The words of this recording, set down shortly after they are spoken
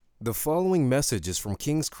The following message is from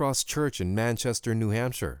King's Cross Church in Manchester, New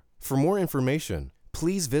Hampshire. For more information,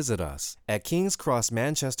 please visit us at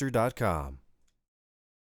kingscrossmanchester.com.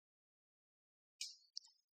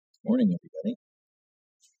 Morning, everybody.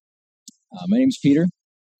 My name's Peter.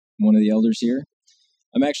 I'm one of the elders here.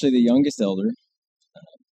 I'm actually the youngest elder,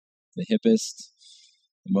 the hippest,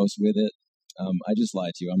 the most with it. I just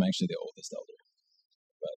lied to you. I'm actually the oldest elder.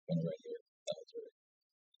 But whenever I hear elder,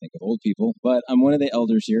 I think of old people. But I'm one of the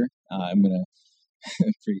elders here. I'm going to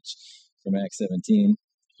preach from Acts 17.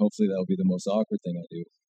 Hopefully that'll be the most awkward thing I do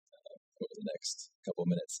over the next couple of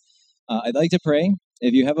minutes. I'd like to pray.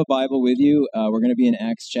 If you have a Bible with you, we're going to be in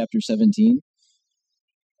Acts chapter 17,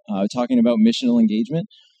 talking about missional engagement.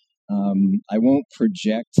 I won't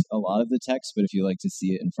project a lot of the text, but if you like to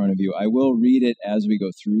see it in front of you, I will read it as we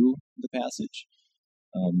go through the passage.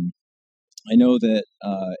 I know that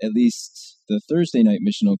at least the Thursday night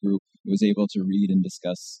missional group was able to read and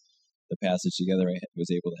discuss the passage together. I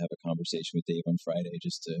was able to have a conversation with Dave on Friday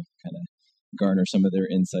just to kind of garner some of their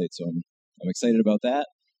insights. So I'm excited about that.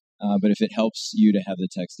 But if it helps you to have the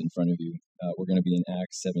text in front of you, we're going to be in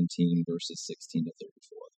Acts 17, verses 16 to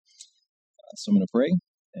 34. So I'm going to pray,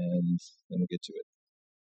 and then we'll get to it.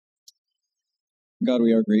 God,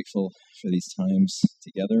 we are grateful for these times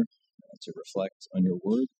together to reflect on your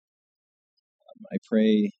word. I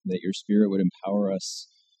pray that your Spirit would empower us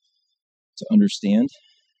to understand,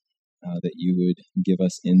 that you would give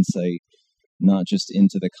us insight, not just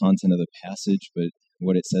into the content of the passage, but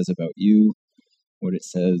what it says about you, what it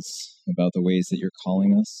says about the ways that you're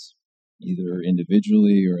calling us, either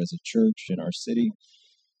individually or as a church in our city.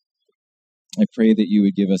 I pray that you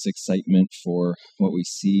would give us excitement for what we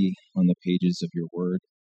see on the pages of your word,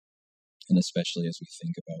 and especially as we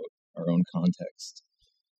think about our own context.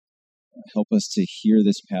 Help us to hear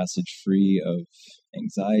this passage free of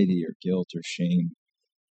anxiety or guilt or shame,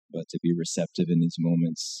 but to be receptive in these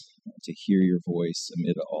moments, to hear your voice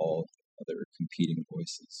amid all other competing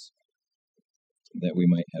voices, that we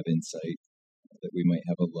might have insight, that we might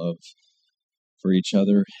have a love for each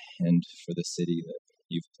other and for the city that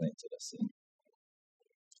you've planted us in.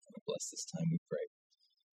 Bless this time, we pray.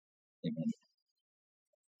 Amen.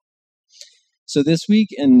 So this week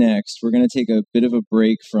and next, we're going to take a bit of a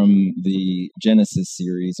break from the Genesis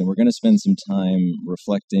series, and we're going to spend some time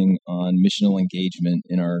reflecting on missional engagement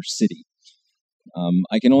in our city.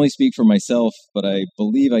 I can only speak for myself, but I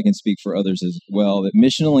believe I can speak for others as well, that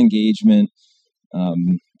missional engagement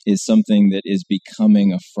is something that is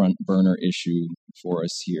becoming a front burner issue for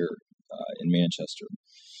us here in Manchester.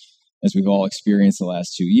 As we've all experienced the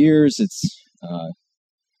last 2 years, it's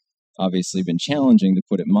obviously been challenging, to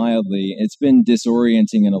put it mildly. It's been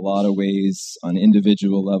disorienting in a lot of ways on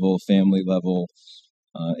individual level, family level,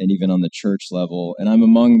 and even on the church level. And I'm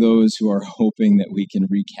among those who are hoping that we can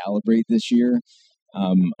recalibrate this year.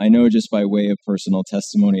 I know, just by way of personal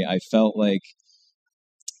testimony, I felt like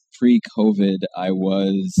pre-COVID, I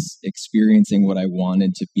was experiencing what I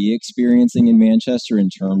wanted to be experiencing in Manchester in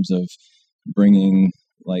terms of bringing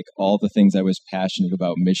all the things I was passionate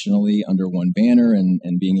about missionally under one banner, and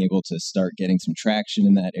being able to start getting some traction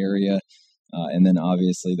in that area. And then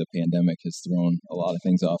obviously the pandemic has thrown a lot of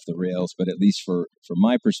things off the rails, but at least from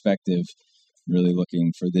my perspective, really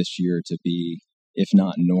looking for this year to be, if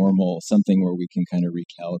not normal, something where we can kind of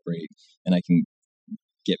recalibrate and I can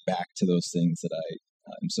get back to those things that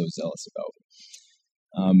I'm so zealous about.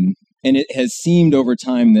 And it has seemed over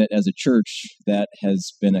time that as a church, that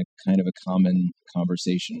has been a kind of a common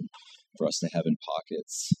conversation for us to have in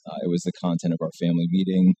pockets. It was the content of our family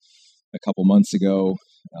meeting a couple months ago,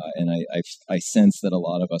 and I sense that a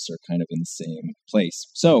lot of us are kind of in the same place.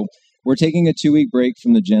 So we're taking a 2-week break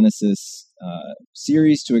from the Genesis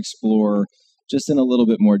series to explore just in a little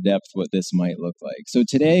bit more depth what this might look like. So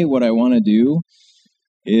today what I want to do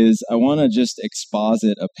is I want to just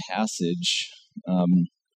exposit a passage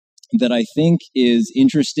that I think is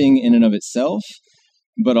interesting in and of itself,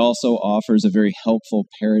 but also offers a very helpful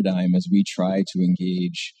paradigm as we try to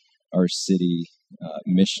engage our city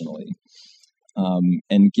missionally,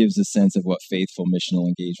 and gives a sense of what faithful missional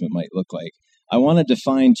engagement might look like. I want to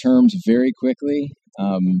define terms very quickly.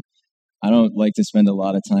 I don't like to spend a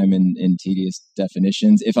lot of time in tedious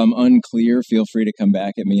definitions. If I'm unclear, feel free to come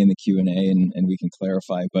back at me in the Q&A and we can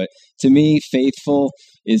clarify. But to me, faithful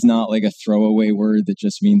is not like a throwaway word that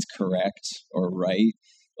just means correct or right.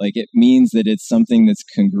 It means that it's something that's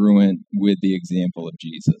congruent with the example of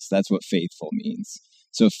Jesus. That's what faithful means.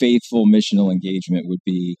 So faithful missional engagement would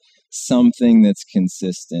be something that's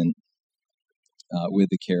consistent with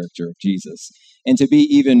the character of Jesus. And to be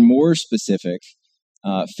even more specific,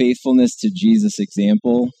 Faithfulness to Jesus'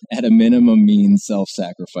 example, at a minimum, means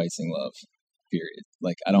self-sacrificing love, period.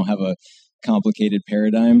 Like, I don't have a complicated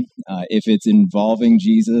paradigm. If it's involving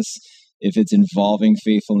Jesus, if it's involving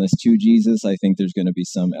faithfulness to Jesus, I think there's going to be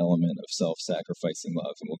some element of self-sacrificing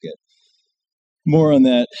love, and we'll get more on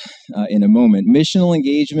that in a moment. Missional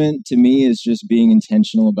engagement, to me, is just being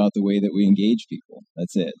intentional about the way that we engage people.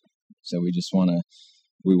 That's it. So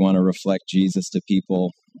we want to reflect Jesus to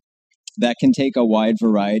people. That can take a wide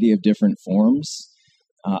variety of different forms.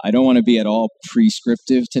 I don't want to be at all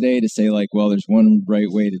prescriptive today to say, like, well, there's one right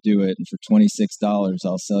way to do it, and for $26,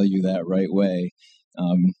 I'll sell you that right way.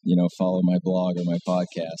 Follow my blog or my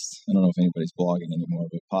podcast. I don't know if anybody's blogging anymore,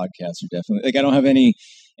 but podcasts are definitely, like, I don't have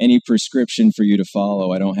any prescription for you to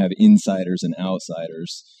follow. I don't have insiders and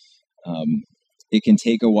outsiders. It can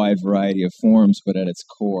take a wide variety of forms, but at its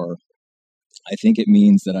core, I think it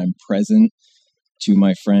means that I'm present to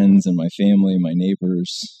my friends and my family, my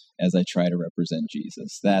neighbors, as I try to represent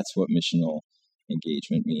Jesus. That's what missional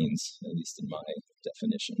engagement means, at least in my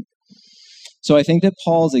definition. So I think that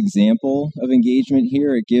Paul's example of engagement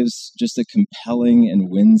here, it gives just a compelling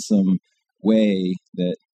and winsome way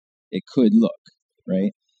that it could look,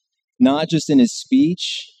 right? Not just in his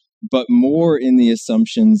speech, but more in the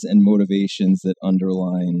assumptions and motivations that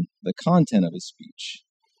underline the content of his speech.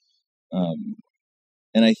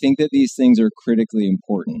 And I think that these things are critically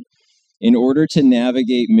important. In order to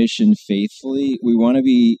navigate mission faithfully, we want to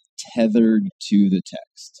be tethered to the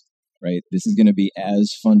text, right? This is going to be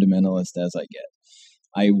as fundamentalist as I get.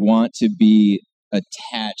 I want to be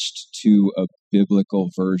attached to a biblical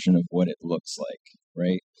version of what it looks like,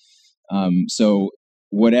 right? So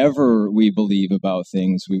whatever we believe about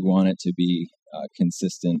things, we want it to be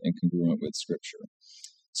consistent and congruent with Scripture.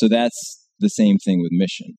 So that's the same thing with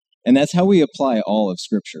mission. And that's how we apply all of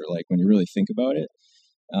Scripture. Like, when you really think about it,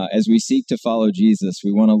 as we seek to follow Jesus,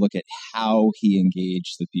 we want to look at how he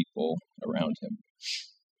engaged the people around him.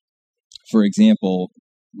 For example,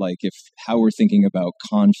 like how we're thinking about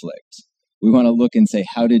conflict, we want to look and say,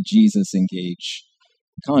 how did Jesus engage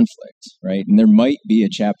conflict, right? And there might be a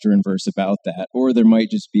chapter and verse about that, or there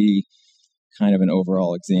might just be kind of an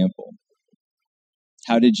overall example.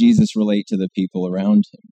 How did Jesus relate to the people around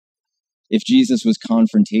him? If Jesus was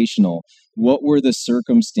confrontational, what were the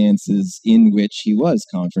circumstances in which he was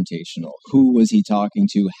confrontational? Who was he talking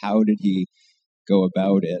to? How did he go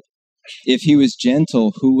about it? If he was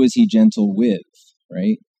gentle, who was he gentle with,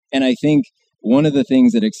 right? And I think one of the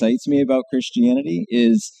things that excites me about Christianity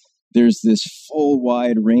is there's this full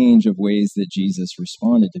wide range of ways that Jesus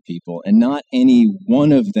responded to people, and not any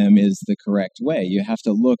one of them is the correct way. You have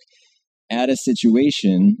to look at a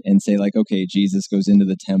situation and say, like, okay, Jesus goes into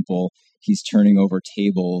the temple, he's turning over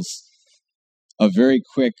tables. A very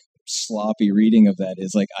quick, sloppy reading of that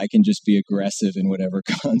is like, I can just be aggressive in whatever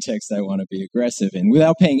context I want to be aggressive in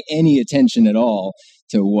without paying any attention at all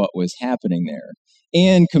to what was happening there.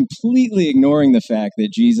 And completely ignoring the fact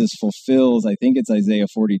that Jesus fulfills, I think it's Isaiah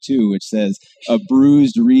 42, which says, a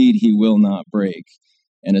bruised reed he will not break,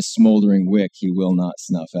 and a smoldering wick he will not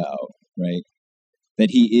snuff out, right?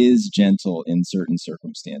 That he is gentle in certain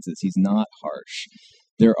circumstances. He's not harsh.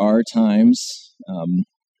 There are times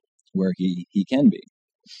where he can be.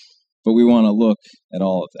 But we want to look at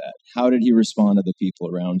all of that. How did he respond to the people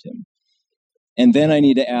around him? And then I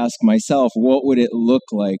need to ask myself, what would it look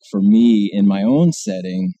like for me in my own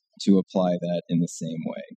setting to apply that in the same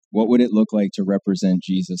way? What would it look like to represent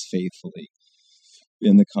Jesus faithfully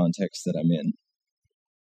in the context that I'm in?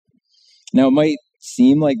 Now, it might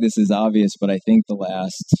seem like this is obvious, but I think the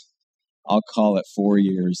last, I'll call it 4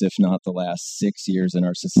 years, if not the last 6 years in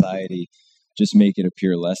our society, just make it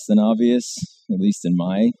appear less than obvious, at least in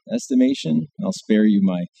my estimation. I'll spare you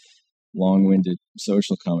my long-winded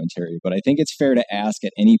social commentary, but I think it's fair to ask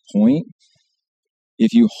at any point,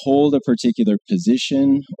 if you hold a particular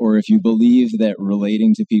position, or if you believe that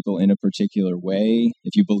relating to people in a particular way,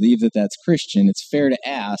 if you believe that that's Christian, it's fair to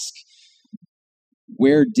ask,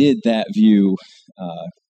 where did that view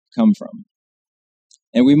come from?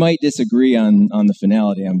 And we might disagree on the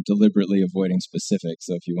finality. I'm deliberately avoiding specifics,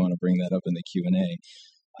 so if you want to bring that up in the Q&A,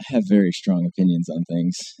 I have very strong opinions on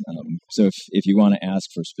things. So if you want to ask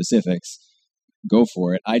for specifics, go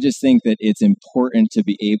for it. I just think that it's important to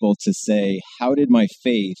be able to say, how did my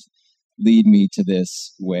faith lead me to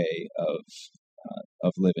this way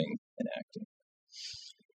of living and acting?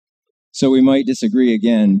 So we might disagree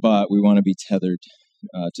again, but we want to be tethered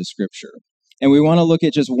to Scripture. And we want to look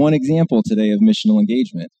at just one example today of missional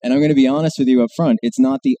engagement. And I'm going to be honest with you up front, it's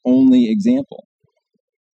not the only example.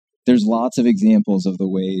 There's lots of examples of the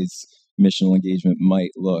ways missional engagement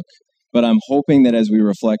might look But I'm hoping that as we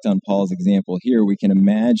reflect on Paul's example here, we can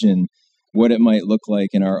imagine what it might look like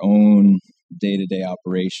in our own day-to-day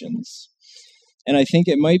operations. And I think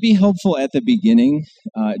it might be helpful at the beginning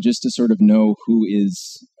just to sort of know who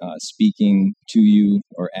is speaking to you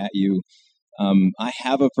or at you. I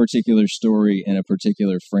have a particular story and a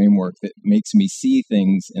particular framework that makes me see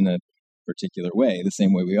things in a particular way, the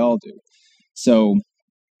same way we all do. So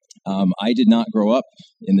I did not grow up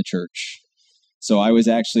in the church. So I was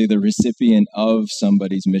actually the recipient of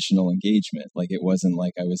somebody's missional engagement. Like, it wasn't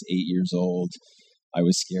like I was 8 years old. I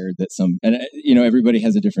was scared that everybody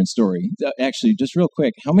has a different story. Actually, just real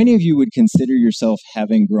quick, how many of you would consider yourself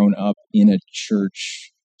having grown up in a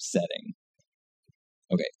church setting?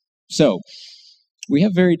 Okay, so we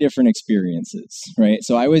have very different experiences, right?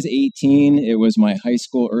 So I was 18. It was my high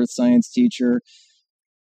school earth science teacher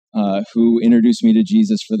who introduced me to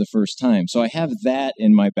Jesus for the first time. So I have that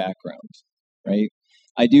in my background, right?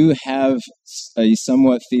 I do have a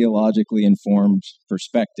somewhat theologically informed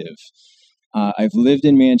perspective. I've lived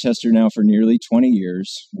in Manchester now for nearly 20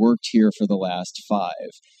 years, worked here for the last 5,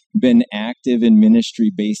 been active in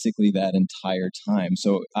ministry basically that entire time.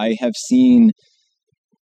 So I have seen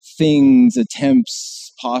things,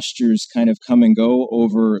 attempts, postures kind of come and go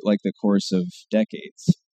over like the course of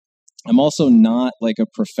decades. I'm also not like a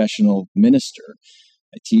professional minister.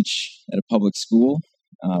 I teach at a public school,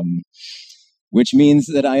 which means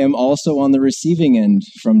that I am also on the receiving end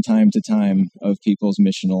from time to time of people's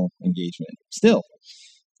missional engagement. Still,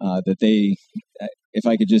 if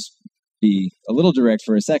I could just be a little direct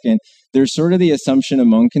for a second, there's sort of the assumption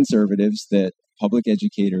among conservatives that public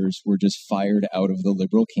educators were just fired out of the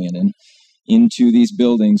liberal canon into these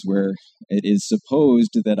buildings where it is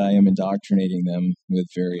supposed that I am indoctrinating them with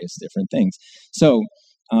various different things. So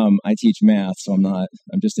I teach math, so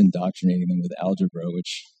I'm just indoctrinating them with algebra,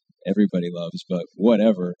 which everybody loves, but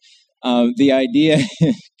whatever. The idea,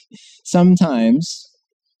 sometimes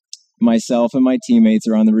myself and my teammates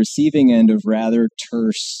are on the receiving end of rather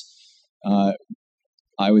terse,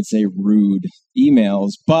 I would say rude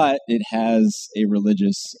emails, but it has a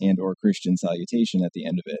religious and or Christian salutation at the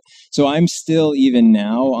end of it. So I'm still even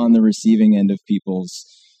now on the receiving end of people's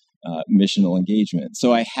missional engagement.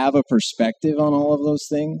 So I have a perspective on all of those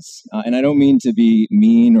things, and I don't mean to be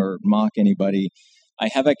mean or mock anybody. I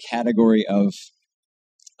have a category of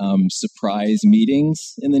surprise meetings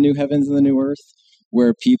in the new heavens and the new earth,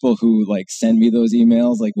 where people who like send me those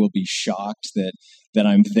emails like will be shocked that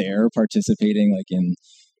I'm there participating like in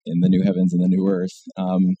the new heavens and the new earth.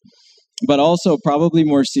 But also probably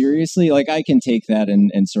more seriously, like I can take that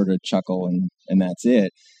and sort of chuckle and that's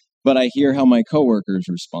it. But I hear how my coworkers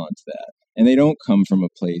respond to that, and they don't come from a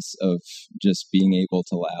place of just being able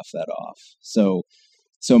to laugh that off. So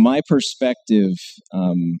my perspective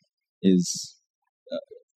is,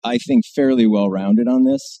 I think, fairly well-rounded on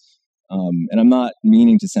this. And I'm not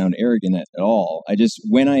meaning to sound arrogant at all.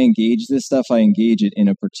 When I engage this stuff, I engage it in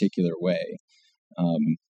a particular way.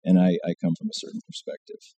 And I come from a certain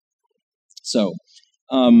perspective. So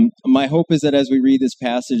my hope is that as we read this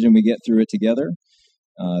passage and we get through it together,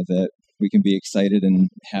 that we can be excited and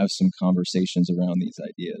have some conversations around these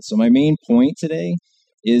ideas. So my main point today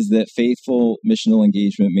is that faithful missional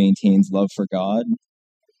engagement maintains love for God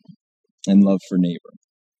and love for neighbor.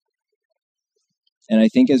 And I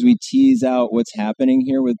think as we tease out what's happening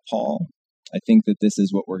here with Paul, I think that this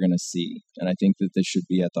is what we're going to see. And I think that this should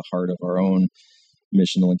be at the heart of our own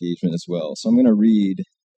missional engagement as well. So I'm going to read,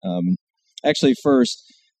 first,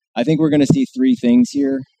 I think we're going to see 3 things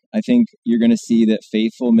here. I think you're going to see that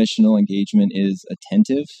faithful missional engagement is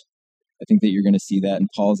attentive. I think that you're going to see that in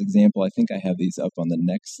Paul's example. I think I have these up on the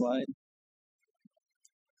next slide.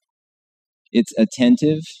 It's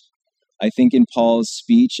attentive. I think in Paul's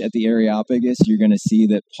speech at the Areopagus, you're going to see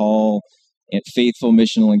that Paul, at faithful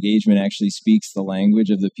missional engagement, actually speaks the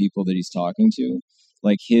language of the people that he's talking to.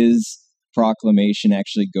 Like his proclamation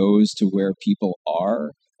actually goes to where people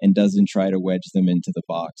are and doesn't try to wedge them into the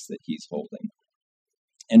box that he's holding.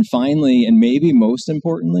 And finally, and maybe most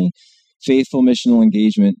importantly, faithful missional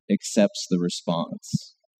engagement accepts the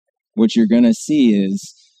response. What you're going to see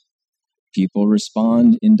is people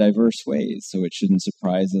respond in diverse ways, so it shouldn't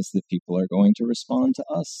surprise us that people are going to respond to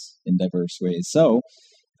us in diverse ways. So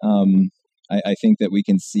I think that we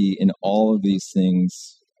can see in all of these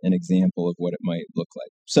things an example of what it might look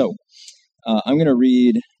like. So I'm going to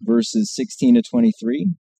read verses 16 to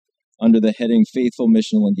 23 under the heading, Faithful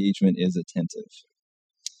Missional Engagement is Attentive.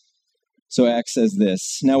 So Acts says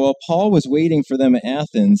this, Now while Paul was waiting for them at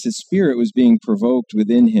Athens, his spirit was being provoked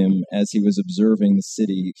within him as he was observing the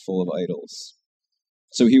city full of idols.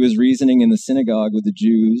 So he was reasoning in the synagogue with the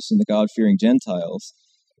Jews and the God-fearing Gentiles,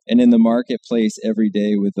 and in the marketplace every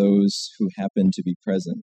day with those who happened to be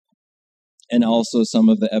present. And also some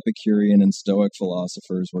of the Epicurean and Stoic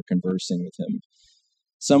philosophers were conversing with him.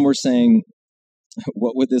 Some were saying,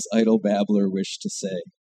 "What would this idle babbler wish to say?"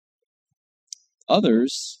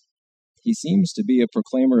 Others, "He seems to be a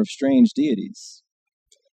proclaimer of strange deities,"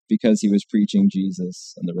 because he was preaching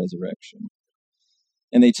Jesus and the resurrection.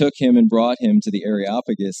 And they took him and brought him to the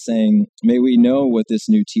Areopagus, saying, "May we know what this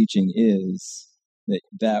new teaching is,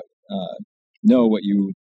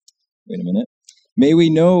 May we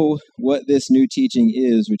know what this new teaching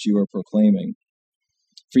is which you are proclaiming.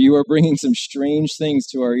 For you are bringing some strange things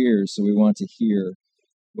to our ears, so we want to hear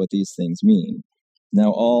what these things mean."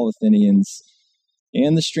 Now all Athenians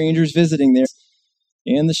and the strangers visiting there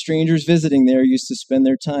used to spend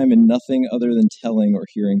their time in nothing other than telling or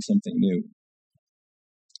hearing something new.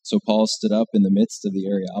 So Paul stood up in the midst of the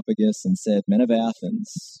Areopagus and said, "Men of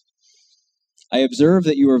Athens, I observe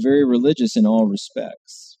that you are very religious in all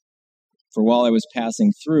respects. For while I was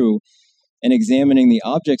passing through and examining the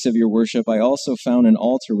objects of your worship, I also found an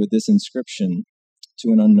altar with this inscription,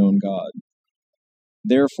 'To an unknown God.'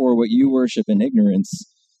 Therefore, what you worship in ignorance,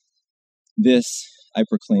 this I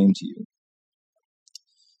proclaim to you."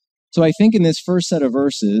 So I think in this first set of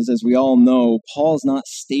verses, as we all know, Paul's not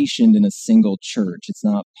stationed in a single church. It's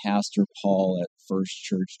not Pastor Paul at First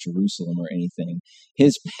Church Jerusalem or anything.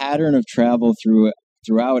 His pattern of travel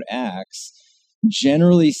throughout Acts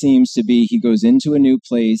generally seems to be he goes into a new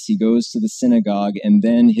place, he goes to the synagogue, and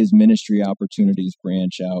then his ministry opportunities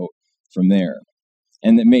branch out from there.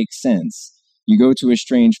 And it makes sense. You go to a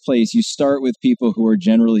strange place, you start with people who are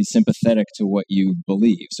generally sympathetic to what you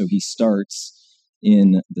believe. So he starts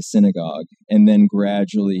in the synagogue, and then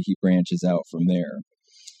gradually he branches out from there.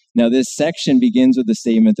 Now, this section begins with the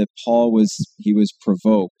statement that Paul was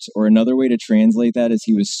provoked, or another way to translate that is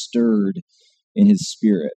he was stirred in his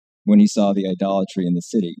spirit when he saw the idolatry in the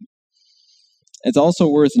city. It's also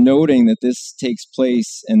worth noting that this takes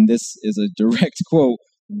place, and this is a direct quote,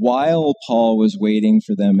 while Paul was waiting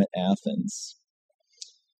for them at Athens.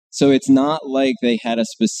 So it's not like they had a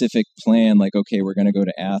specific plan, like, okay, we're going to go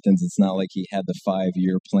to Athens. It's not like he had the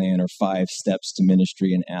 5-year plan or 5 steps to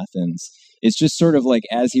ministry in Athens. It's just sort of like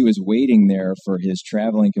as he was waiting there for his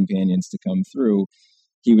traveling companions to come through,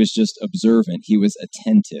 he was just observant. He was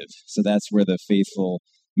attentive. So that's where the faithful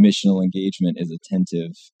missional engagement is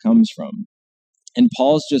attentive comes from. And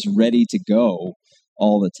Paul's just ready to go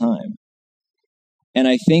all the time. And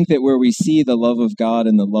I think that where we see the love of God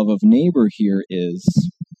and the love of neighbor here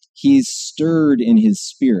is he's stirred in his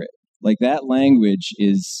spirit. Like, that language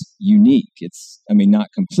is unique. It's, not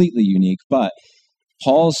completely unique, but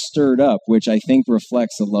Paul's stirred up, which I think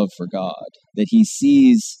reflects a love for God, that he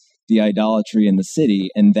sees the idolatry in the city,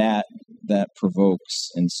 and that provokes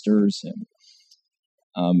and stirs him.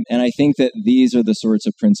 And I think that these are the sorts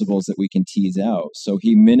of principles that we can tease out. So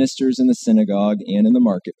he ministers in the synagogue and in the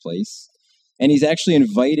marketplace, and he's actually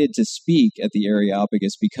invited to speak at the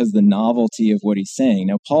Areopagus because the novelty of what he's saying.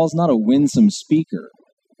 Now, Paul's not a winsome speaker,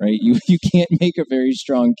 right? You can't make a very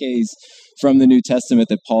strong case from the New Testament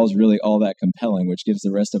that Paul's really all that compelling, which gives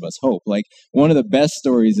the rest of us hope. Like, one of the best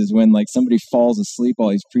stories is when, like, somebody falls asleep while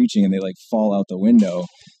he's preaching and they, like, fall out the window.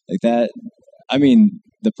 Like that,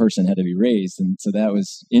 the person had to be raised, and so that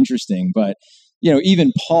was interesting. But,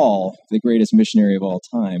 even Paul, the greatest missionary of all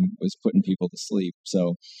time, was putting people to sleep.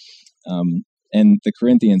 So, and the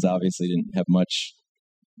Corinthians obviously didn't have much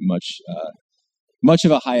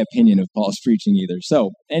of a high opinion of Paul's preaching either.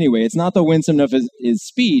 So anyway, it's not the winsomeness of his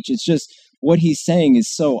speech. It's just what he's saying is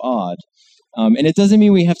so odd. And it doesn't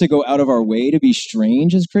mean we have to go out of our way to be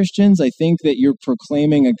strange as Christians. I think that you're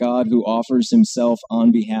proclaiming a God who offers himself on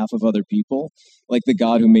behalf of other people, like the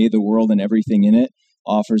God who made the world and everything in it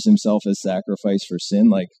offers himself as sacrifice for sin.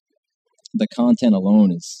 Like, the content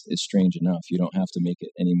alone is strange enough. You don't have to make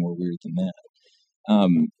it any more weird than that.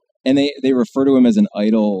 And they refer to him as an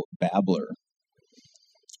idle babbler.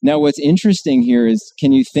 Now, what's interesting here is,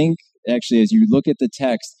 can you think, actually, as you look at the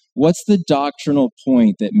text, what's the doctrinal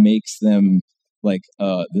point that makes them like,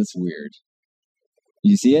 this weird?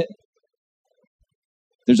 You see it?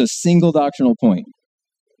 There's a single doctrinal point.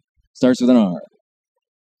 Starts with an R.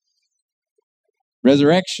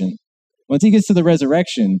 Resurrection. Once he gets to the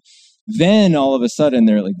resurrection, then all of a sudden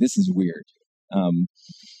they're like, this is weird.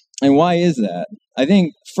 And why is that? I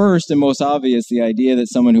think first and most obvious, the idea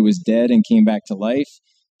that someone who was dead and came back to life,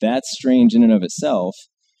 that's strange in and of itself.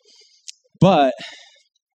 But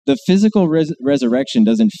the physical resurrection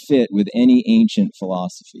doesn't fit with any ancient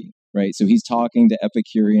philosophy, right? So he's talking to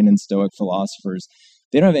Epicurean and Stoic philosophers.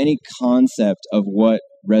 They don't have any concept of what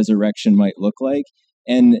resurrection might look like.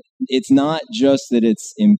 And it's not just that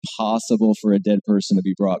it's impossible for a dead person to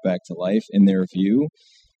be brought back to life in their view.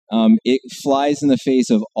 It flies in the face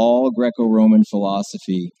of all Greco-Roman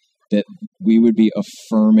philosophy that we would be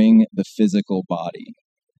affirming the physical body.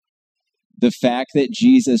 The fact that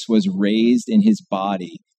Jesus was raised in his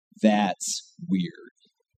body, that's weird.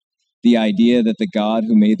 The idea that the God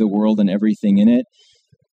who made the world and everything in it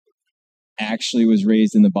actually was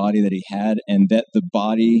raised in the body that he had, and that the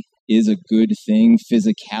body is a good thing,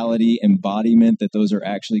 physicality, embodiment, that those are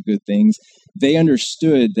actually good things. They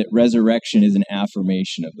understood that resurrection is an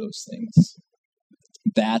affirmation of those things.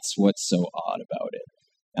 That's what's so odd about it.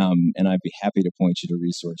 And I'd be happy to point you to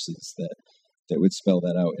resources that would spell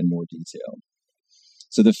that out in more detail.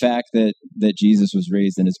 So the fact that Jesus was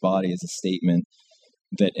raised in his body is a statement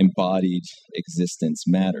that embodied existence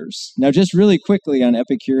matters. Now, just really quickly on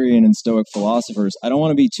Epicurean and Stoic philosophers, I don't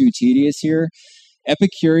want to be too tedious here.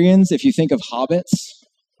 Epicureans, if you think of hobbits,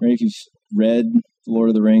 right? If you've read Lord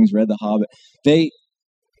of the Rings, read The Hobbit,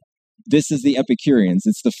 this is the Epicureans.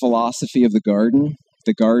 It's the philosophy of the garden.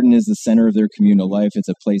 The garden is the center of their communal life. It's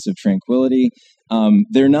a place of tranquility.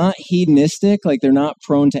 They're not hedonistic, like they're not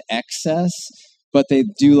prone to excess, but they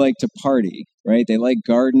do like to party, right? They like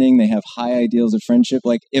gardening. They have high ideals of friendship.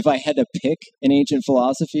 Like if I had to pick an ancient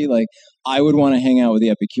philosophy, like I would want to hang out with the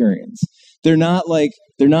Epicureans. They're not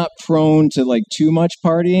prone to like too much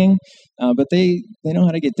partying, but they know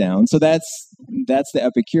how to get down. So that's the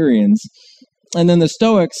Epicureans. And then the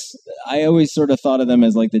Stoics, I always sort of thought of them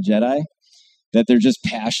as like the Jedi, that they're just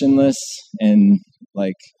passionless and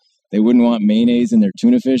like they wouldn't want mayonnaise in their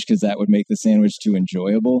tuna fish because that would make the sandwich too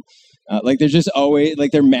enjoyable. Like they're just always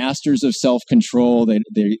like they're masters of self-control.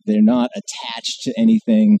 They're not attached to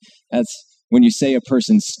anything. That's when you say a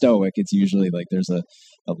person's stoic, it's usually like there's a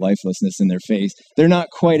lifelessness in their face. They're not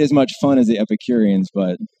quite as much fun as the Epicureans,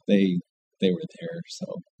 but they were there. So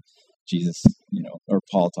Jesus, or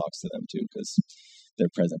Paul talks to them too because they're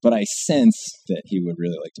present. But I sense that he would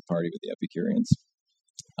really like to party with the Epicureans.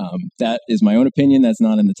 That is my own opinion. That's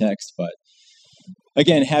not in the text, but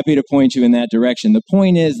again, happy to point you in that direction. The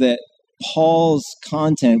point is that Paul's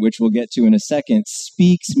content, which we'll get to in a second,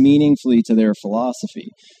 speaks meaningfully to their philosophy.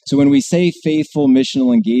 So when we say faithful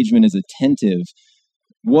missional engagement is attentive,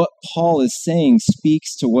 what Paul is saying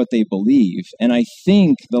speaks to what they believe. And I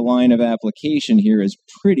think the line of application here is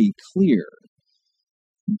pretty clear.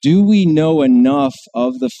 Do we know enough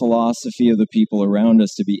of the philosophy of the people around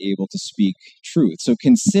us to be able to speak truth? So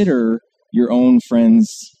consider your own friends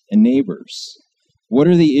and neighbors. What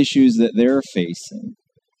are the issues that they're facing?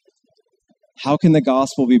 How can the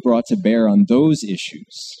gospel be brought to bear on those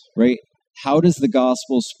issues, right? How does the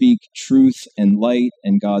gospel speak truth and light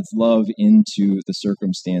and God's love into the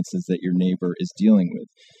circumstances that your neighbor is dealing with?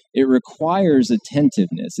 It requires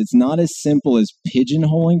attentiveness. It's not as simple as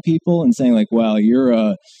pigeonholing people and saying like, well, you're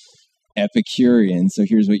a Epicurean, so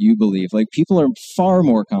here's what you believe. Like people are far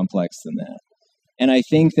more complex than that. And I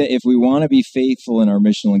think that if we want to be faithful in our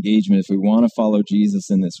missional engagement, if we want to follow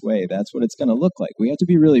Jesus in this way, that's what it's going to look like. We have to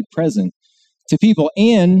be really present to people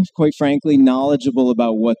and, quite frankly, knowledgeable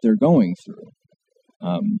about what they're going through.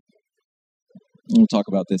 We'll talk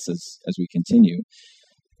about this as we continue.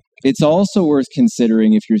 It's also worth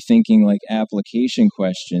considering if you're thinking like application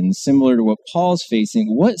questions, similar to what Paul's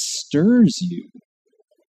facing, what stirs you?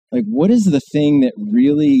 Like, what is the thing that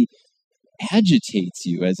really agitates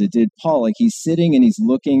you as it did Paul? Like he's sitting and he's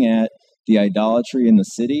looking at the idolatry in the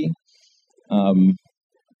city, and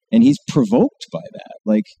he's provoked by that.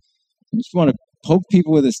 Like, I just want to poke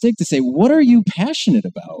people with a stick to say, what are you passionate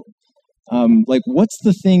about? Like, what's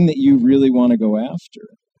the thing that you really want to go after?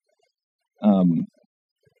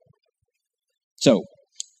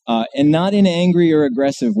 And not in angry or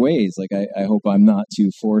aggressive ways. Like, I hope I'm not too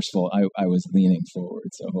forceful. I was leaning forward,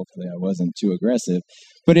 so hopefully I wasn't too aggressive.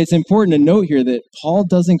 But it's important to note here that Paul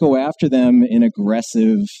doesn't go after them in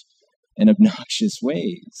aggressive and obnoxious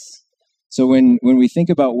ways. So when we think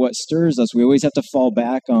about what stirs us, we always have to fall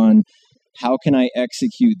back on, how can I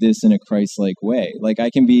execute this in a Christ-like way? Like, I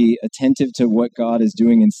can be attentive to what God is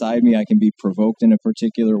doing inside me. I can be provoked in a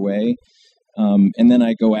particular way. And then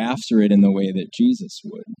I go after it in the way that Jesus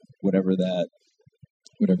would, whatever that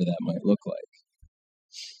might look like.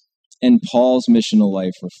 And Paul's missional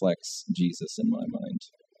life reflects Jesus in my mind.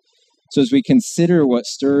 So as we consider what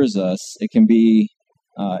stirs us, it can be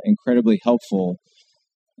incredibly helpful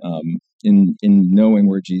in knowing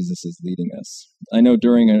where Jesus is leading us. I know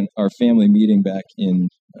during our family meeting back in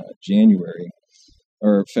February,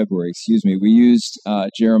 we used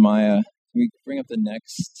Jeremiah. Can we bring up the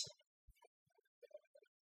next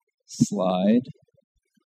slide?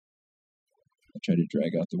 I'll try to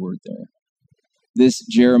drag out the word there. this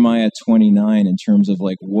Jeremiah 29 in terms of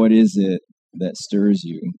like, what is it that stirs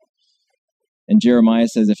you? And Jeremiah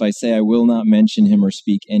says, if I say I will not mention him or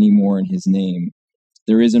speak any more in his name,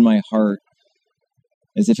 there is in my heart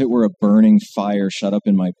as if it were a burning fire shut up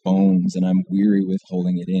in my bones, and I'm weary with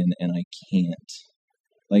holding it in, and I can't.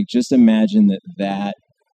 Like, just imagine that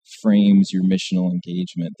frames your missional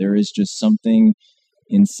engagement. There is just something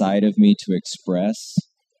inside of me to express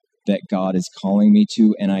that God is calling me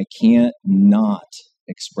to, and I can't not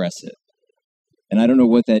express it. And I don't know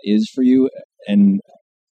what that is for you, and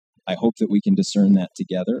I hope that we can discern that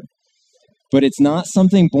together. But it's not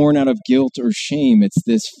something born out of guilt or shame. It's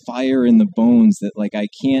this fire in the bones that, like, I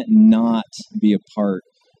can't not be a part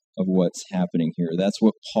of what's happening here. That's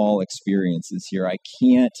what Paul experiences here. I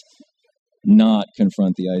can't not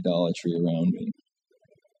confront the idolatry around me.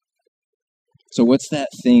 So what's that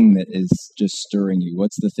thing that is just stirring you?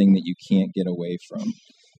 What's the thing that you can't get away from?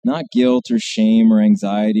 Not guilt or shame or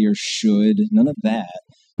anxiety or should, none of that,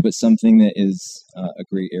 but something that is a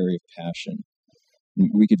great area of passion.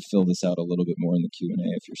 We could fill this out a little bit more in the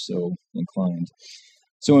Q&A if you're so inclined.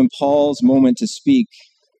 So when Paul's moment to speak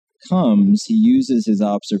comes, he uses his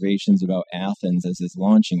observations about Athens as his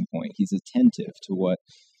launching point. He's attentive to what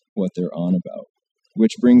they're on about,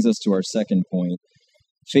 which brings us to our second point.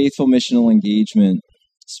 Faithful missional engagement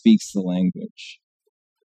speaks the language.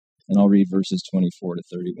 And I'll read verses 24 to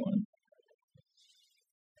 31.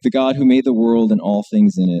 The God who made the world and all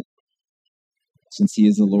things in it, since he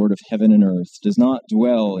is the Lord of heaven and earth, does not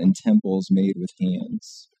dwell in temples made with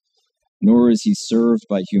hands, nor is he served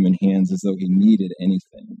by human hands as though he needed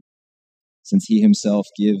anything, since he himself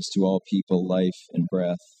gives to all people life and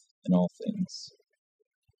breath and all things.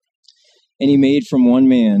 And he made from one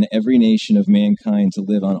man every nation of mankind to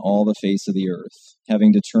live on all the face of the earth,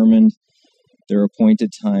 having determined their appointed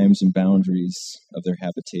times and boundaries of their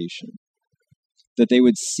habitation, that they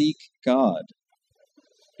would seek God,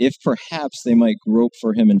 if perhaps they might grope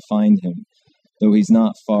for him and find him, though he's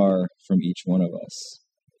not far from each one of us.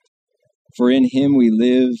 For in him we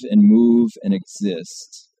live and move and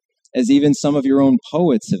exist, as even some of your own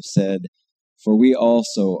poets have said, for we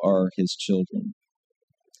also are his children.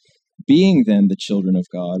 Being then the children of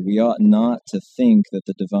God, we ought not to think that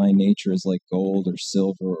the divine nature is like gold or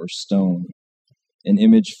silver or stone, an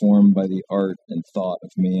image formed by the art and thought of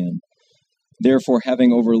man. Therefore,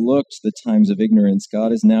 having overlooked the times of ignorance,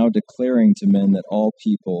 God is now declaring to men that all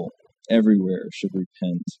people everywhere should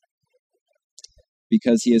repent,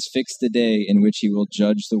 because he has fixed a day in which he will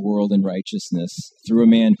judge the world in righteousness through a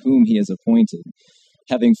man whom he has appointed,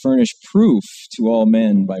 having furnished proof to all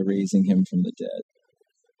men by raising him from the dead.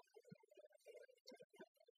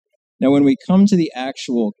 Now, when we come to the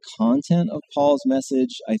actual content of Paul's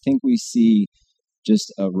message, I think we see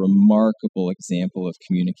just a remarkable example of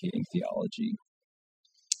communicating theology.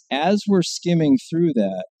 As we're skimming through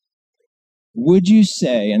that, would you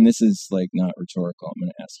say, and this is like not rhetorical, I'm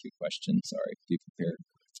going to ask you a question, sorry, be prepared.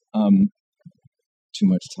 Too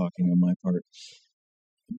much talking on my part.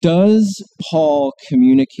 Does Paul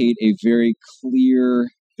communicate a very clear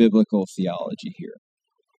biblical theology here?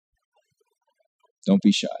 Don't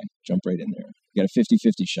be shy, jump right in there. You got a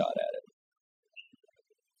 50-50 shot at it.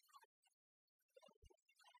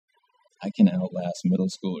 I can outlast middle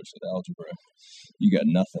schoolers with algebra. You got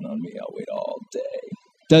nothing on me. I'll wait all day.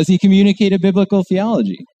 Does he communicate a biblical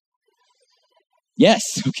theology? Yes.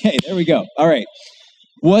 Okay, there we go. All right.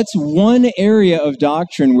 What's one area of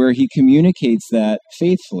doctrine where he communicates that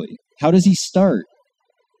faithfully? How does he start?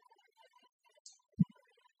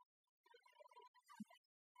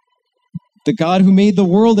 The God who made the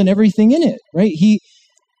world and everything in it, right?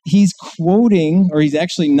 He's quoting, or he's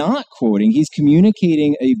actually not quoting, he's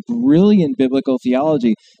communicating a brilliant biblical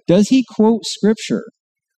theology. Does he quote Scripture?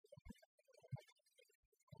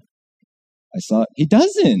 He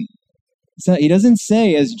doesn't. He doesn't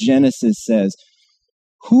say, as Genesis says.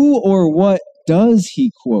 Who or what does he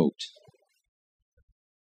quote?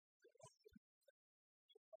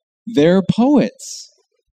 They're poets.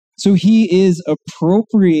 So he is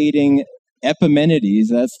appropriating Epimenides,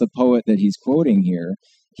 that's the poet that he's quoting here.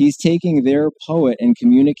 He's taking their poet and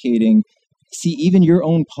communicating. See, even your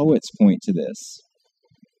own poets point to this.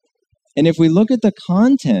 And if we look at the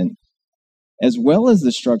content as well as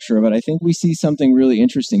the structure of it, I think we see something really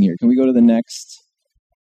interesting here. Can we go to the next?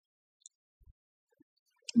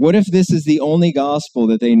 What if this is the only gospel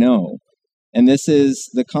that they know? And this is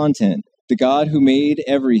the content. The God who made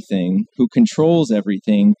everything, who controls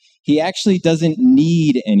everything, he actually doesn't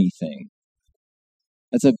need anything.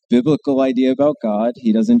 That's a biblical idea about God.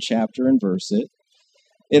 He doesn't chapter and verse it.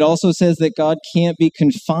 It also says that God can't be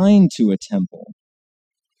confined to a temple.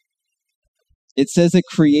 It says that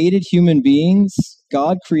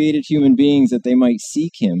God created human beings that they might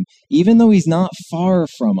seek him, even though he's not far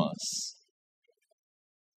from us.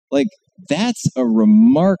 Like, that's a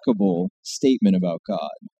remarkable statement about God.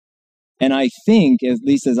 And I think, at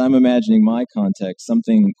least as I'm imagining my context,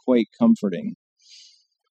 something quite comforting.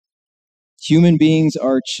 Human beings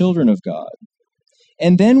are children of God.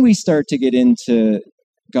 And then we start to get into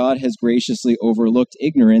God has graciously overlooked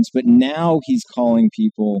ignorance, but now he's calling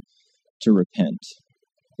people to repent.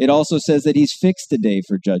 It also says that he's fixed a day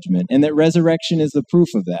for judgment, and that resurrection is the proof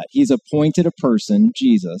of that. He's appointed a person,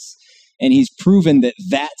 Jesus, and he's proven that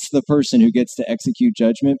that's the person who gets to execute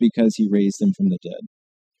judgment because he raised him from the dead.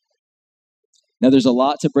 Now, there's a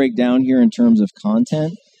lot to break down here in terms of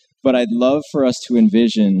content, but I'd love for us to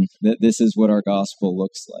envision that this is what our gospel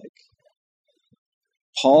looks like.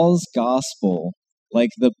 Paul's gospel,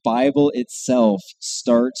 like the Bible itself,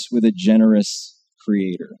 starts with a generous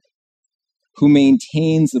creator who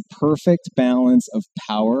maintains the perfect balance of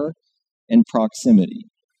power and proximity,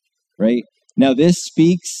 right? Now, this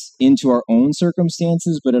speaks into our own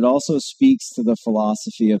circumstances, but it also speaks to the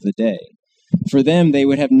philosophy of the day. For them, they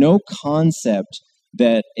would have no concept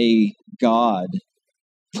that a God,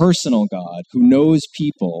 personal God, who knows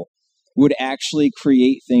people, would actually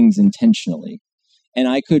create things intentionally. And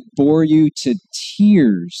I could bore you to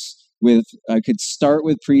tears I could start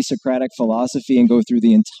with pre-Socratic philosophy and go through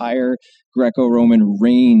the entire Greco-Roman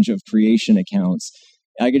range of creation accounts.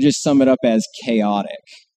 I could just sum it up as chaotic.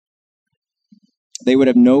 They would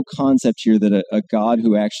have no concept here that a God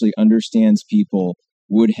who actually understands people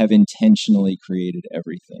would have intentionally created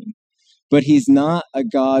everything. But he's not a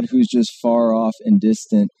God who's just far off and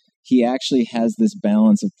distant. He actually has this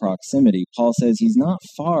balance of proximity. Paul says he's not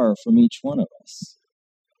far from each one of us.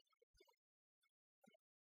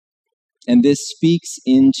 And this speaks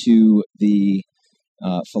into the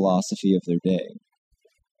philosophy of their day.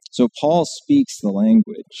 So Paul speaks the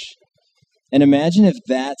language. And imagine if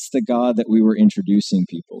that's the God that we were introducing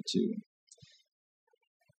people to.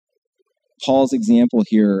 Paul's example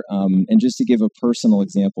here, and just to give a personal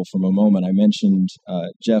example from a moment, I mentioned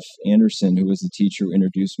Jeff Anderson, who was the teacher who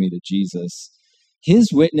introduced me to Jesus. His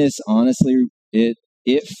witness, honestly,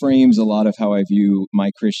 it frames a lot of how I view my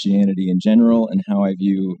Christianity in general and how I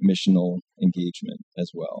view missional engagement as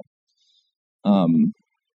well.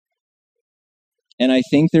 And I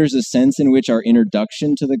think there's a sense in which our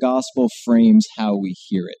introduction to the gospel frames how we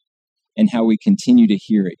hear it and how we continue to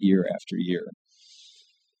hear it year after year.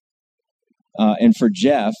 And for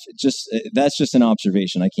Jeff, that's just an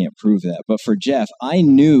observation. I can't prove that. But for Jeff, I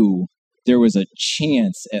knew there was a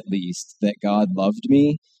chance, at least, that God loved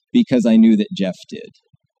me because I knew that Jeff did.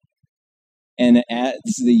 And as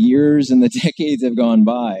the years and the decades have gone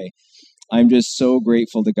by, I'm just so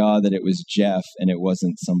grateful to God that it was Jeff and it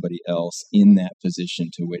wasn't somebody else in that position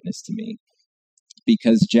to witness to me.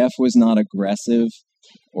 Because Jeff was not aggressive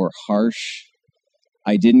or harsh.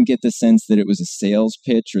 I didn't get the sense that it was a sales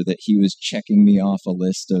pitch or that he was checking me off a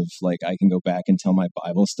list of, like, I can go back and tell my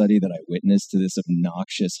Bible study that I witnessed to this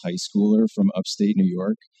obnoxious high schooler from upstate New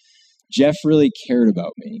York. Jeff really cared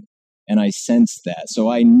about me, and I sensed that. So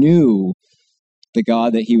I knew the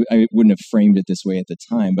God that I wouldn't have framed it this way at the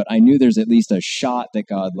time, but I knew there's at least a shot that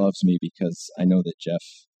God loves me because I know that Jeff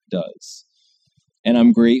does. And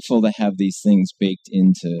I'm grateful to have these things baked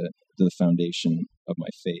into the foundation of my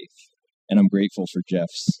faith. And I'm grateful for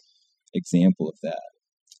Jeff's example of that.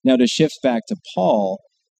 Now, to shift back to Paul,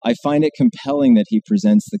 I find it compelling that he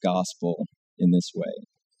presents the gospel in this way.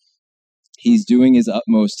 He's doing his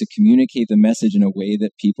utmost to communicate the message in a way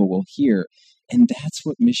that people will hear. And that's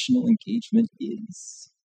what missional engagement is.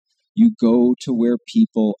 You go to where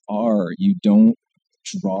people are. You don't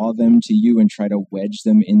draw them to you and try to wedge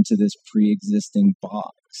them into this pre-existing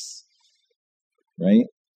box. Right?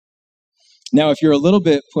 Now, if you're a little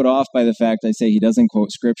bit put off by the fact I say he doesn't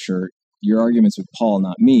quote scripture, your argument's with Paul,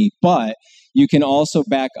 not me. But you can also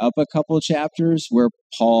back up a couple of chapters where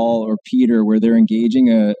Paul or Peter, where they're engaging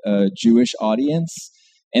a Jewish audience,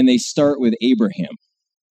 and they start with Abraham,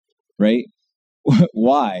 right?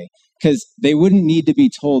 Why? Because they wouldn't need to be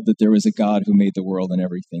told that there was a God who made the world and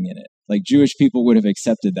everything in it. Like, Jewish people would have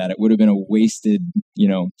accepted that. It would have been a wasted,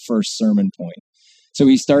 first sermon point. So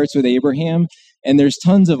he starts with Abraham, and there's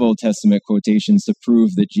tons of Old Testament quotations to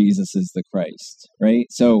prove that Jesus is the Christ, right?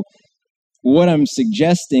 So what I'm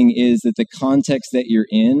suggesting is that the context that you're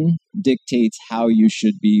in dictates how you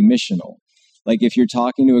should be missional. Like, if you're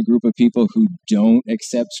talking to a group of people who don't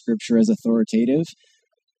accept Scripture as authoritative,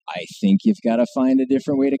 I think you've got to find a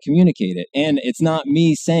different way to communicate it. And it's not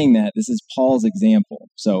me saying that. This is Paul's example.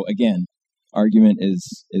 So again, argument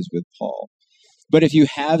is with Paul. But if you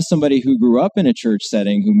have somebody who grew up in a church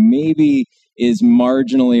setting who maybe is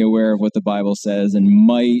marginally aware of what the Bible says and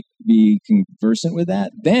might be conversant with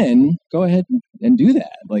that, then go ahead and do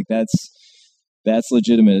that. Like that's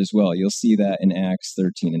legitimate as well. You'll see that in Acts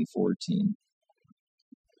 13 and 14.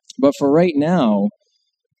 But for right now,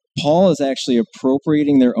 Paul is actually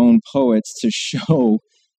appropriating their own poets to show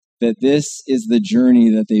that this is the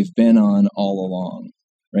journey that they've been on all along,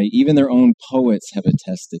 right? Even their own poets have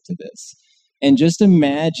attested to this. And just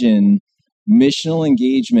imagine missional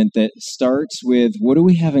engagement that starts with, what do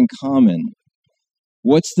we have in common?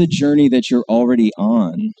 What's the journey that you're already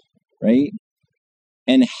on, right?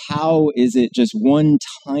 And how is it just one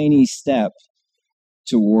tiny step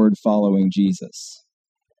toward following Jesus,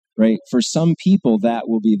 right? For some people, that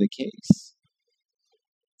will be the case.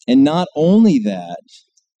 And not only that,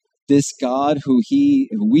 this God who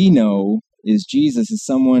we know is Jesus is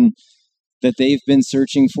someone that they've been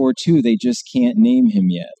searching for too. They just can't name him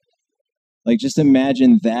yet. Like, just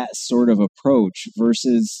imagine that sort of approach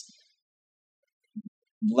versus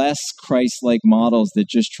less Christ-like models that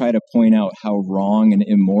just try to point out how wrong and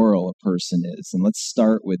immoral a person is. And let's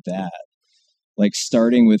start with that. Like,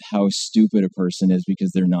 starting with how stupid a person is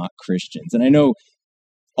because they're not Christians. And I know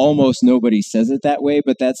almost nobody says it that way,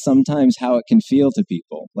 but that's sometimes how it can feel to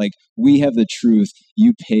people. Like, we have the truth,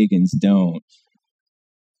 you pagans don't.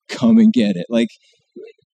 Come and get it. Like,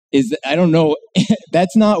 I don't know,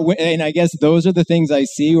 that's not, and I guess those are the things I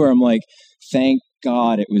see where I'm like, thank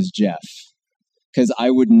God it was Jeff, because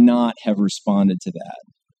I would not have responded to that.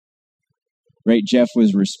 Right? Jeff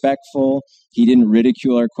was respectful. He didn't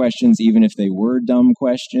ridicule our questions, even if they were dumb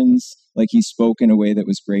questions. Like, he spoke in a way that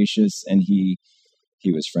was gracious, and he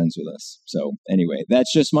was friends with us. So anyway,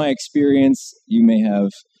 that's just my experience. You may have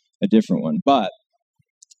a different one, but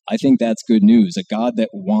I think that's good news. A God that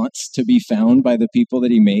wants to be found by the people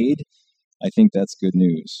that he made, I think that's good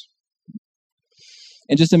news.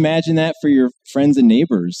 And just imagine that for your friends and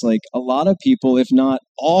neighbors. Like, a lot of people, if not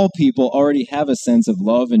all people, already have a sense of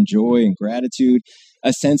love and joy and gratitude,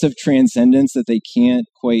 a sense of transcendence that they can't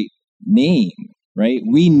quite name, right?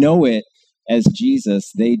 We know it as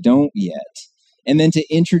Jesus. They don't yet. And then to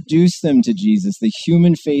introduce them to Jesus, the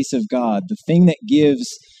human face of God, the thing that gives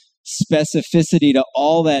specificity to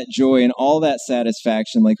all that joy and all that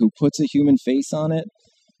satisfaction, like who puts a human face on it,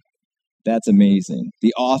 that's amazing.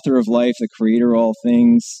 The author of life, the creator of all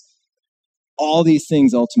things, all these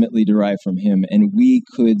things ultimately derive from him, and we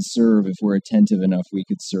could serve, if we're attentive enough, we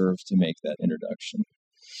could serve to make that introduction.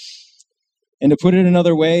 And to put it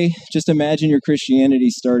another way, just imagine your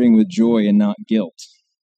Christianity starting with joy and not guilt.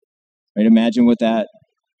 Right? Imagine what that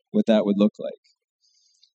would look like.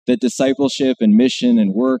 That discipleship and mission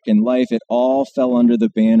and work and life, it all fell under the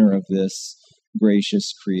banner of this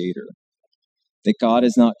gracious creator. That God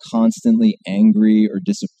is not constantly angry or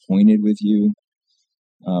disappointed with you,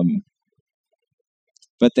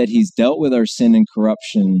 but that he's dealt with our sin and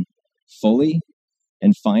corruption fully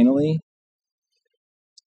and finally,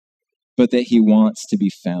 but that he wants to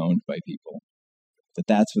be found by people.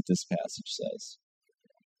 That's what this passage says.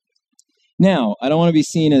 Now, I don't want to be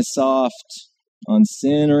seen as soft on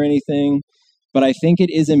sin or anything, but I think it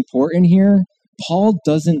is important here. Paul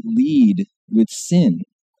doesn't lead with sin.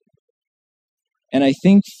 And I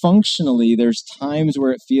think functionally there's times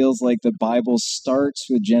where it feels like the Bible starts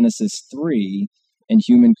with Genesis 3 and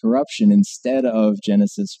human corruption instead of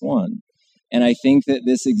Genesis 1. And I think that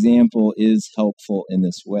this example is helpful in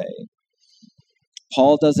this way.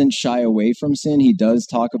 Paul doesn't shy away from sin. He does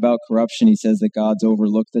talk about corruption. He says that God's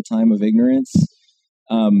overlooked the time of ignorance.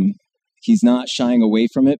 He's not shying away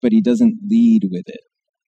from it, but he doesn't lead with it.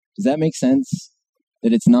 Does that make sense?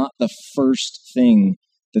 That it's not the first thing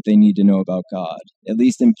that they need to know about God. At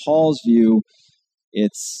least in Paul's view,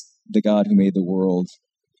 it's the God who made the world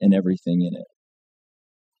and everything in it.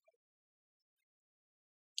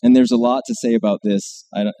 And there's a lot to say about this.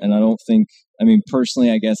 Personally,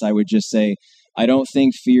 I guess I would just say, I don't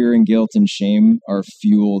think fear and guilt and shame are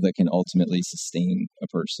fuel that can ultimately sustain a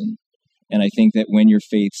person. And I think that when your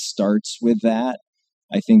faith starts with that,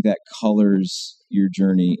 I think that colors your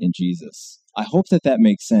journey in Jesus. I hope that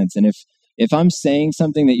makes sense. And if I'm saying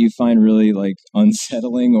something that you find really like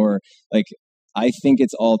unsettling or like, I think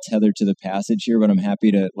it's all tethered to the passage here, but I'm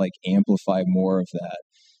happy to like amplify more of that.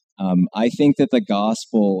 I think that the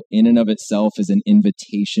gospel in and of itself is an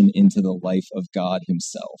invitation into the life of God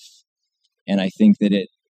himself. And I think that it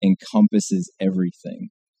encompasses everything.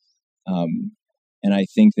 And I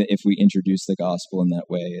think that if we introduce the gospel in that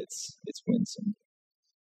way, it's winsome.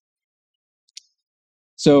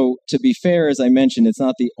 So to be fair, as I mentioned, it's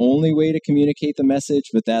not the only way to communicate the message,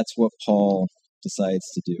 but that's what Paul decides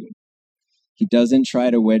to do. He doesn't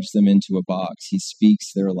try to wedge them into a box. He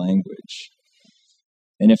speaks their language.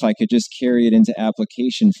 And if I could just carry it into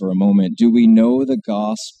application for a moment, do we know the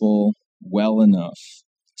gospel well enough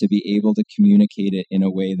to be able to communicate it in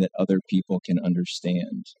a way that other people can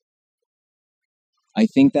understand? I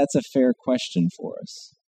think that's a fair question for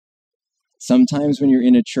us. Sometimes when you're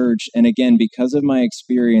in a church, and again, because of my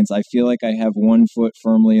experience, I feel like I have one foot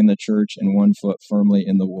firmly in the church and one foot firmly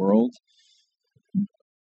in the world.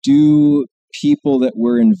 Do people that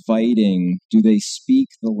we're inviting, do they speak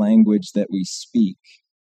the language that we speak?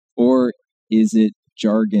 Or is it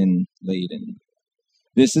jargon laden?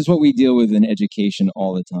 This is what we deal with in education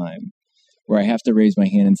all the time, where I have to raise my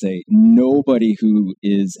hand and say, nobody who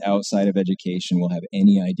is outside of education will have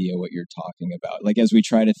any idea what you're talking about. Like, as we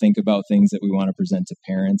try to think about things that we want to present to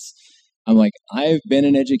parents, I'm like, I've been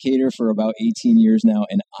an educator for about 18 years now,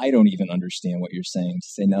 and I don't even understand what you're saying, to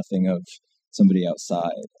say nothing of somebody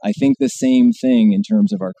outside. I think the same thing in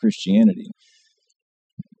terms of our Christianity.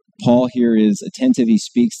 Paul here is attentive. He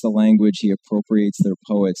speaks the language. He appropriates their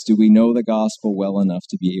poets. Do we know the gospel well enough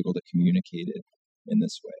to be able to communicate it in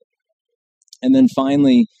this way? And then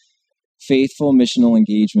finally, faithful missional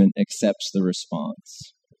engagement accepts the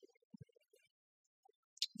response.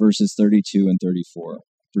 Verses 32 and 34,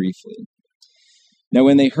 briefly. Now,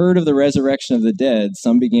 when they heard of the resurrection of the dead,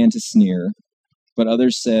 some began to sneer, but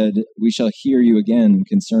others said, "We shall hear you again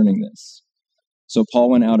concerning this." So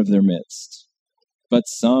Paul went out of their midst. But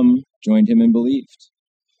some joined him and believed,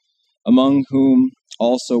 among whom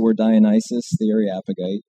also were Dionysius the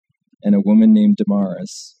Areopagite and a woman named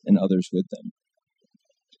Damaris and others with them.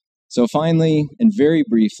 So finally, and very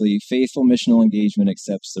briefly, faithful missional engagement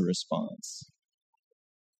accepts the response.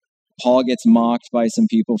 Paul gets mocked by some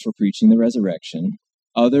people for preaching the resurrection.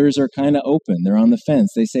 Others are kind of open. They're on the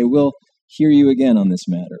fence. They say, "We'll hear you again on this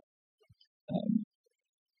matter."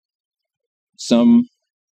 Some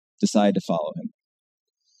decide to follow him.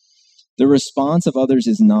 The response of others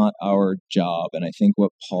is not our job, and I think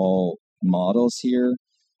what Paul models here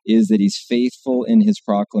is that he's faithful in his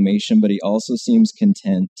proclamation, but he also seems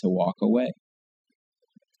content to walk away.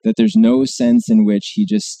 That there's no sense in which he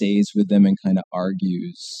just stays with them and kind of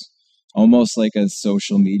argues, almost like a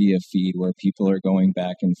social media feed where people are going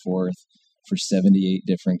back and forth for 78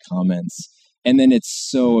 different comments. And then it's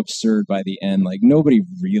so absurd by the end, like nobody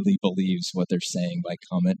really believes what they're saying by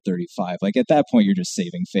comment 35. Like at that point, you're just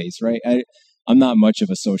saving face, right? I'm not much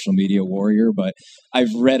of a social media warrior, but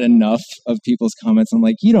I've read enough of people's comments. I'm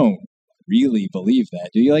like, you don't really believe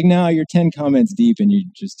that, do you? Like, no, you're 10 comments deep and you're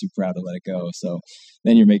just too proud to let it go. So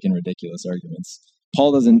then you're making ridiculous arguments.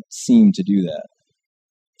 Paul doesn't seem to do that.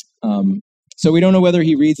 So we don't know whether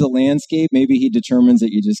he reads the landscape. Maybe he determines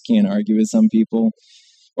that you just can't argue with some people,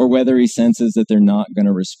 or whether he senses that they're not going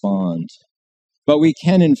to respond. But we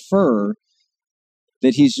can infer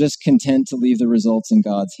that he's just content to leave the results in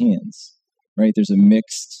God's hands, right? There's a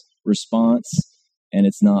mixed response, and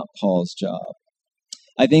it's not Paul's job.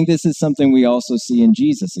 I think this is something we also see in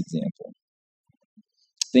Jesus' example.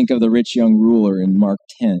 Think of the rich young ruler in Mark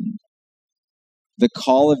 10. The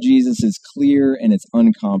call of Jesus is clear and it's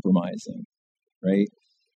uncompromising, right?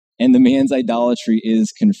 And the man's idolatry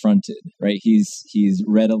is confronted, right? He's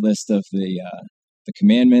read a list of the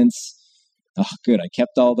commandments. Oh, good, I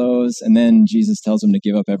kept all those. And then Jesus tells him to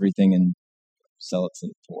give up everything and sell it to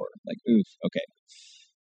the poor. Like, oof, okay.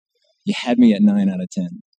 You had me at 9 out of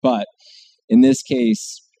 10. But in this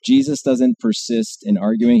case, Jesus doesn't persist in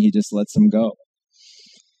arguing. He just lets them go.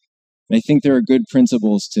 I think there are good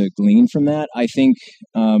principles to glean from that. I think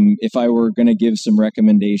if I were going to give some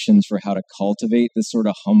recommendations for how to cultivate this sort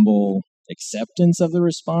of humble acceptance of the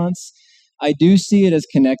response, I do see it as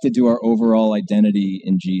connected to our overall identity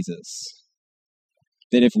in Jesus.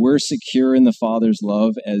 That if we're secure in the Father's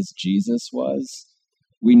love as Jesus was,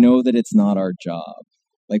 we know that it's not our job.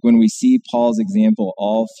 Like when we see Paul's example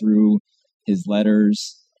all through his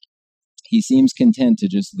letters, he seems content to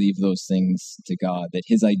just leave those things to God, that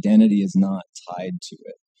his identity is not tied to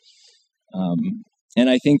it. And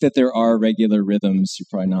I think that there are regular rhythms, you're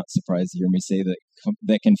probably not surprised to hear me say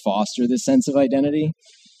that can foster this sense of identity.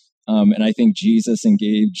 And I think Jesus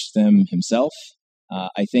engaged them himself.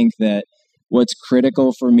 I think that what's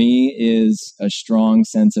critical for me is a strong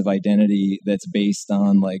sense of identity that's based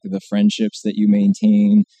on like the friendships that you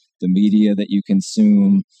maintain, the media that you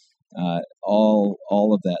consume,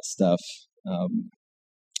 all of that stuff,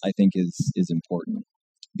 I think is important.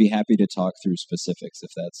 Be happy to talk through specifics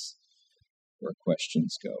if that's where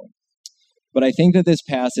questions go. But I think that this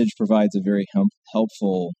passage provides a very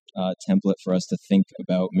helpful template for us to think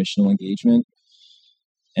about missional engagement.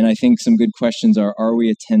 And I think some good questions are we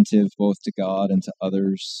attentive both to God and to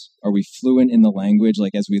others? Are we fluent in the language?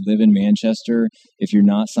 Like as we live in Manchester, if you're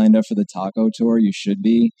not signed up for the taco tour, you should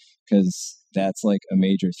be, because that's like a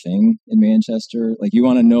major thing in Manchester. Like you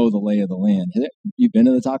want to know the lay of the land. You've been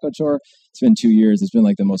to the taco tour? It's been 2 years. It's been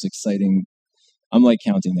like the most exciting. I'm like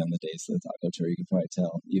counting down the days to the taco tour. You can probably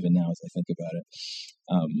tell even now as I think about it.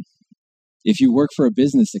 If you work for a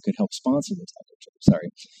business that could help sponsor the taco tour,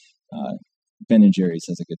 sorry. Ben and Jerry's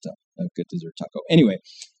has a good dessert taco. Anyway,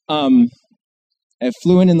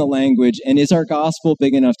 fluent in the language, and is our gospel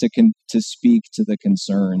big enough to speak to the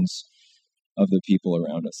concerns of the people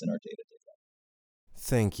around us in our day-to-day life?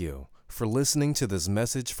 Thank you for listening to this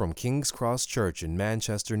message from King's Cross Church in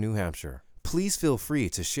Manchester, New Hampshire. Please feel free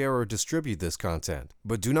to share or distribute this content,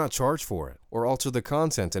 but do not charge for it or alter the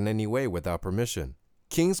content in any way without permission.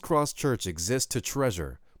 King's Cross Church exists to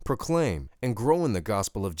treasure, proclaim, and grow in the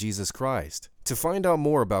gospel of Jesus Christ. To find out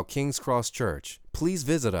more about King's Cross Church, please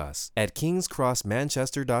visit us at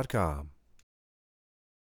kingscrossmanchester.com.